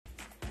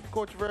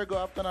Coach Virgo,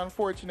 after an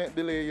unfortunate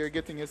delay, you're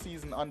getting your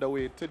season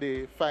underway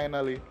today,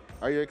 finally.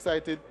 Are you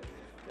excited?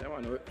 Yeah,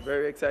 man, we're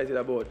very excited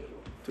about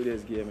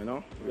today's game, you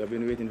know. We have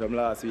been waiting from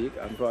last week.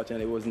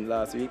 Unfortunately, it wasn't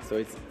last week, so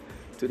it's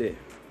today.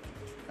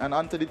 And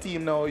onto the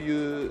team now,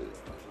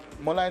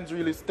 Molynes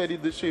really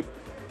steadied the ship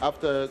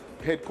after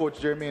head coach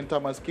Jermaine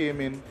Thomas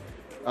came in.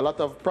 A lot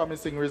of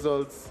promising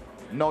results.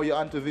 Now you're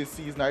onto this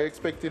season. Are you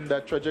expecting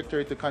that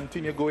trajectory to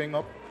continue going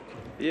up?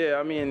 Yeah,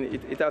 I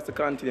mean, it has to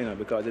continue now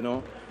because, you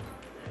know,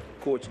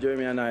 Coach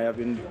Jeremy and I have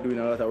been doing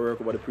a lot of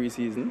work over the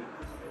preseason,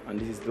 and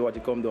this is what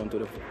it comes down to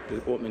the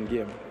opening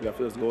game. We have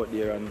to just go out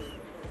there and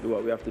do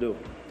what we have to do.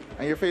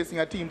 And you're facing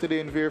a team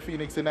today in Vir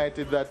Phoenix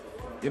United that,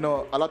 you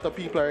know, a lot of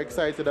people are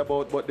excited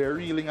about, but they're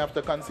reeling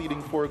after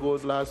conceding 4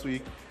 goals last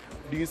week.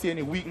 Do you see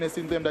any weakness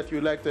in them that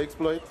you'd like to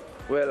exploit?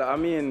 Well, I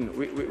mean,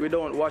 we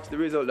don't watch the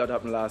result that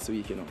happened last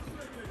week, you know.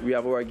 We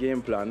have our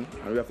game plan,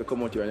 and we have to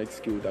come out here and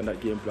execute on that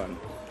game plan,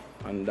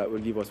 and that will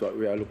give us what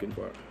we are looking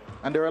for.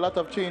 And there are a lot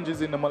of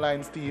changes in the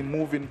Molynes team,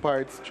 moving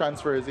parts,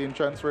 transfers in,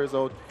 transfers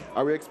out.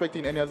 Are we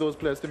expecting any of those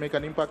players to make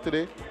an impact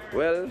today?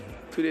 Well,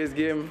 today's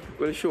game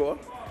will show,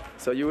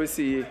 so you will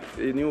see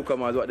the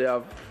newcomers what they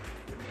have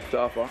to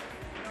offer,